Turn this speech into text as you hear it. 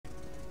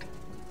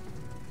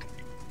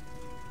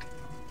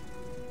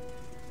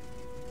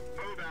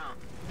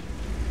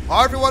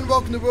Hi everyone,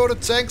 welcome to World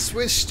of Tanks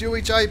with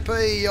stewiejp.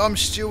 I'm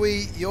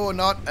Stewie, you're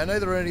not, and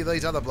neither are any of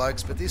these other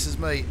blokes, but this is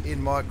me in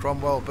my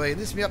Cromwell B,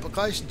 and this is my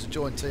application to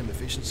join Team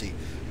Efficiency.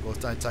 Of course,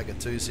 don't take it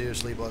too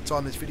seriously. By the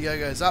time this video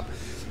goes up,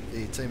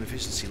 the Team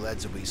Efficiency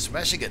lads will be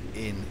smashing it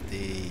in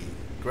the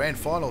grand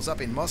finals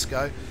up in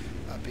Moscow.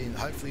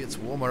 Hopefully it's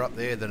warmer up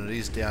there than it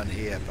is down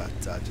here, but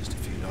just a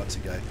few nights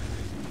ago,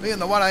 me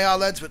and the 1AR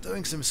lads were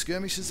doing some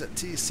skirmishes at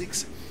tier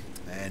 6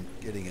 and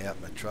getting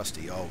out my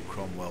trusty old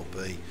Cromwell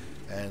B.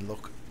 And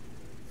look,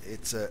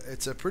 it's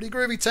a pretty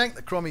groovy tank,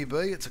 the Crommy B.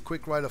 It's a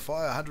quick rate of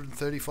fire,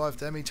 135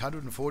 damage,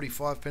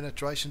 145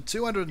 penetration,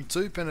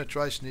 202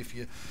 penetration if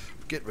you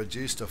get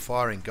reduced to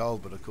firing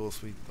gold. But of course,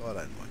 I don't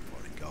like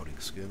firing gold in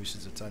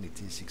skirmishes. It's only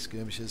tier 6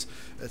 skirmishes.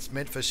 It's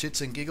meant for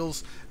shits and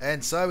giggles,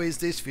 and so is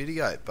this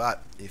video.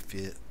 But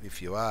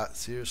if you are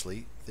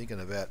seriously thinking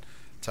about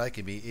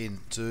taking me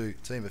into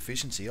Team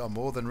Efficiency, I'm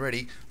more than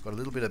ready. Got a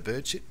little bit of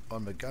bird shit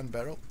on my gun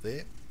barrel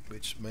there,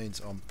 which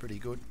means I'm pretty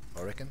good,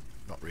 I reckon.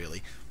 Not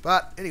really,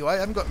 but anyway, I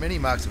haven't got many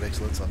marks of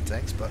excellence on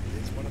tanks, but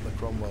it's one of the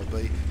Cromwell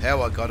B.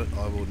 How I got it,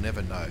 I will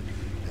never know.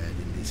 And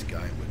in this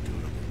game, we're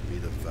doing a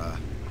little bit of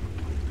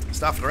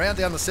stuffing around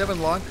down the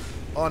 7 line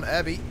on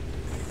Abbey,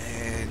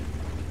 and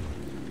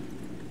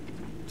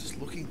just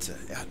looking to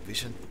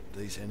outvision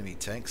these enemy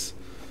tanks.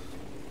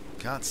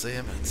 Can't see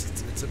them.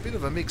 It's a bit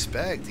of a mixed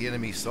bag, the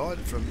enemy side.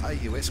 From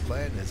AUS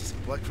clan, there's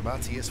a bloke from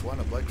RTS1,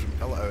 a bloke from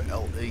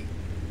LOLE.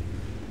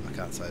 I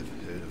can't say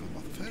I've heard of them.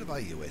 I've heard of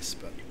AUS,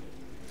 but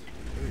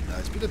who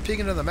knows? Bit of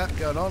pinging on the map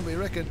going on. We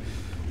reckon,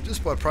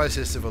 just by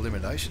process of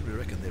elimination, we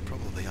reckon they're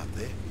probably up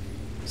there.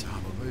 So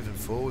we're moving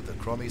forward. The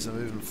Crommies are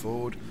moving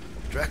forward.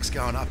 Drax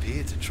going up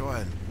here to try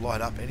and light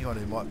up anyone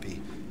who might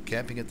be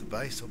camping at the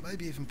base, or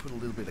maybe even put a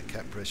little bit of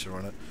cap pressure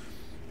on it,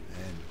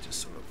 and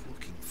just sort of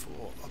looking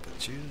for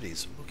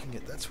opportunities. Looking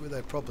at, that's where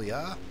they probably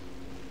are.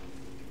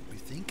 We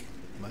think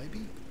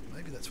maybe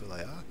that's where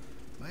they are.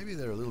 Maybe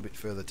they're a little bit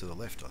further to the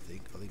left. I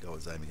think I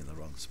was aiming in the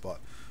wrong spot.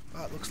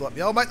 But it looks like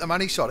I'll make the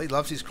money shot. He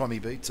loves his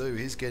Crommy B too.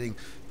 He's going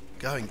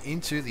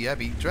into the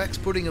Abbey. Drax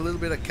putting a little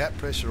bit of cap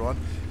pressure on,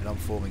 and I'm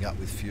forming up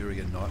with Fury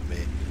and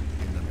Nightmare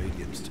in the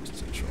mediums just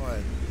to try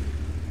and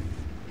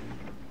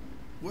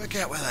work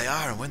out where they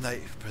are, and when they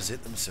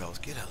present themselves,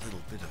 get a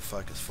little bit of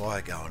focus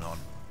fire going on.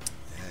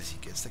 As he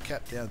gets the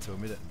cap down to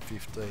 1 minute and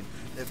 15,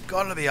 they've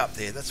got to be up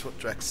there. That's what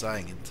Drax's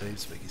saying in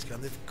TeamSpeak. He's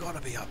going, they've got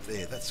to be up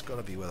there. That's got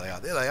to be where they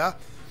are. There they are.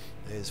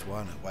 There's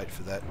one. Wait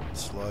for that.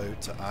 Slow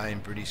to aim.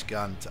 British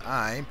gun to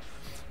aim.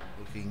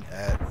 Looking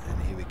at,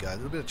 and here we go. A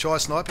little bit of chai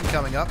sniping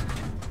coming up.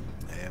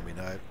 And we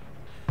know,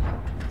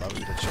 love a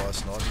bit of chai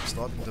sniping.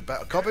 Sniping the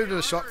back. Copy to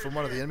a shot from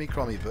one of the enemy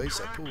Crommy B.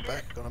 So pull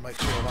back. Got to make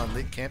sure I'm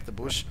unlit. Camp the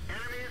bush.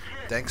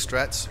 Dank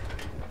strats.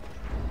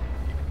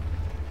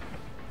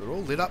 They're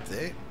all lit up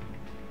there.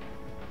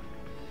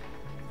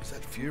 Is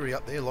that Fury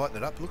up there lighting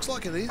it up? Looks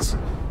like it is.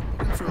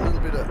 Looking for a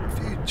little bit of a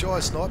few chai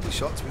sniping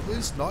shots. We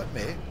lose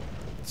Nightmare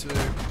to,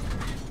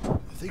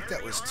 I think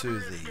that was to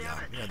the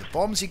the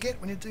bombs you get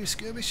when you do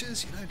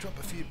skirmishes. You know, drop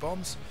a few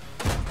bombs.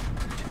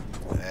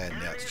 And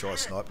now it's chai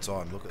snipe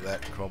time. Look at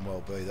that,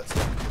 Cromwell B.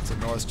 That's a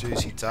nice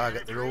juicy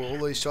target. They're all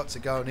these shots are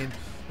going in.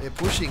 They're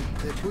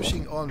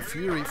pushing on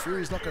Fury.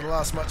 Fury's not going to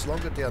last much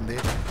longer down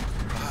there.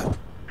 But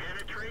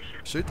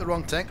shoot the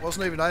wrong tank.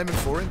 Wasn't even aiming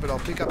for him, but I'll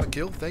pick up a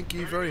kill. Thank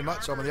you very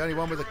much. I'm the only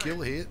one with a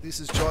kill here.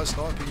 This is chai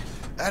sniping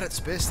at its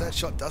best. That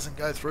shot doesn't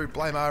go through.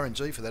 Blame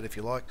RNG for that if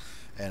you like.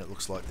 And it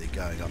looks like they're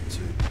going up to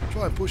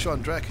try and push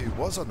on Drac, who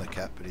was on the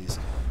cap, but he's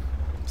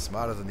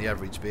smarter than the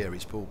average bear.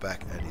 He's pulled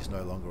back and he's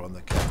no longer on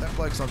the cap. That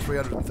bloke's on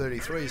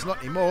 333. He's not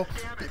anymore.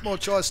 Bit more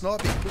chai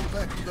sniping. Pull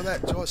back. Look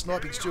at that. Chai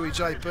sniping.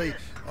 stewiejp.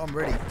 I'm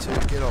ready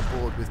to get on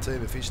board with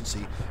Team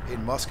Efficiency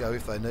in Moscow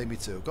if they need me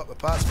to. I've got my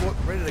passport.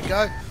 Ready to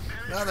go.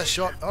 Another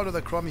shot onto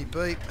the Crommy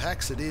B.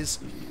 Hacks it is.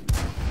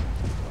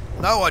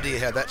 No idea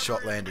how that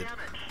shot landed,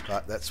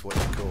 but that's what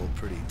you call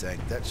pretty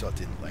dank. That shot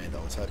didn't land.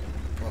 I was hoping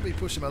probably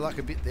pushing my luck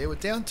a bit there. We're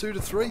down 2 to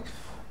 3.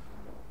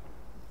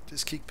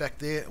 Just kick back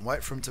there and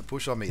wait for him to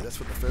push on me. That's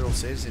what the Feral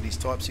says in his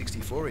Type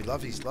 64. He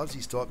loves his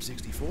Type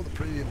 64, the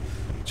premium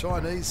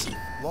Chinese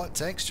light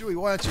tank. Stewie,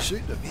 why aren't you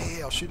shooting him?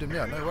 Yeah, I'll shoot him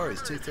now. No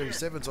worries.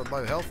 T-37's on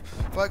low health.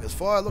 Focus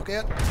fire. Look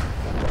out.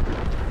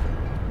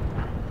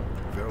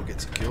 Feral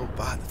gets a kill,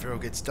 but the Feral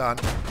gets done.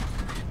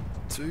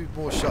 2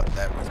 more shots.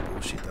 That was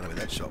bullshit. Don't know where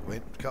that shot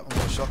went. A couple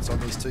more shots on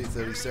this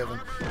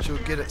T-37.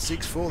 Should get it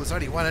 6-4. There's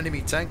only one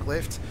enemy tank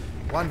left.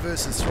 1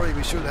 versus 3.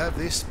 We should have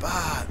this.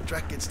 But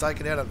Drac gets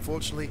taken out,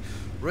 unfortunately.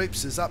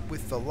 Reeps is up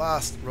with the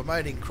last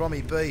remaining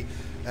Crommy B.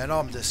 And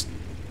I'm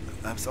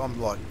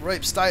like,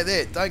 Reeps, stay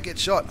there. Don't get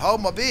shot.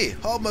 Hold my beer.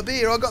 Hold my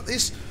beer. I got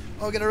this.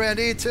 I'll get around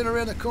here. Turn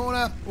around the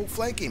corner. We'll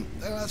flank him.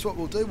 That's what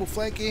we'll do. We'll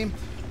flank him.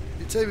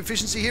 Your Team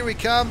Efficiency. Here we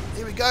come.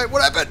 Here we go.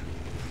 What happened?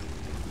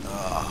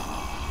 Oh.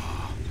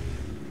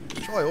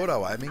 Try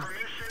auto aiming,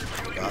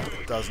 but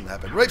it doesn't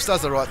happen. Reeps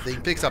does the right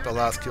thing, picks up the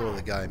last kill of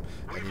the game,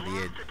 and in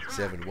the end,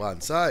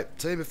 7-1. So,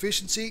 Team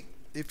Efficiency,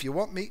 if you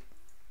want me,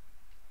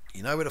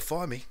 you know where to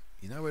find me.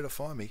 You know where to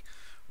find me.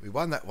 We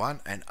won that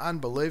one, and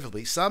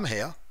unbelievably,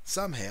 somehow,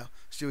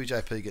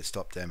 stewiejp gets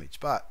top damage.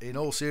 But in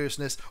all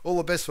seriousness, all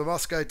the best for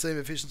Moscow Team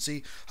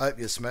Efficiency. Hope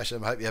you smash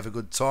them. Hope you have a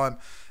good time,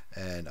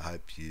 and I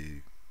hope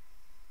you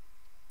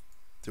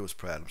do us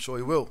proud. I'm sure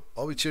you will.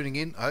 I'll be tuning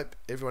in. I hope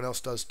everyone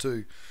else does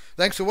too.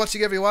 Thanks for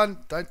watching, everyone.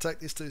 Don't take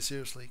this too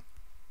seriously.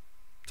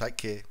 Take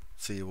care.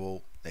 See you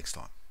all next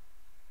time.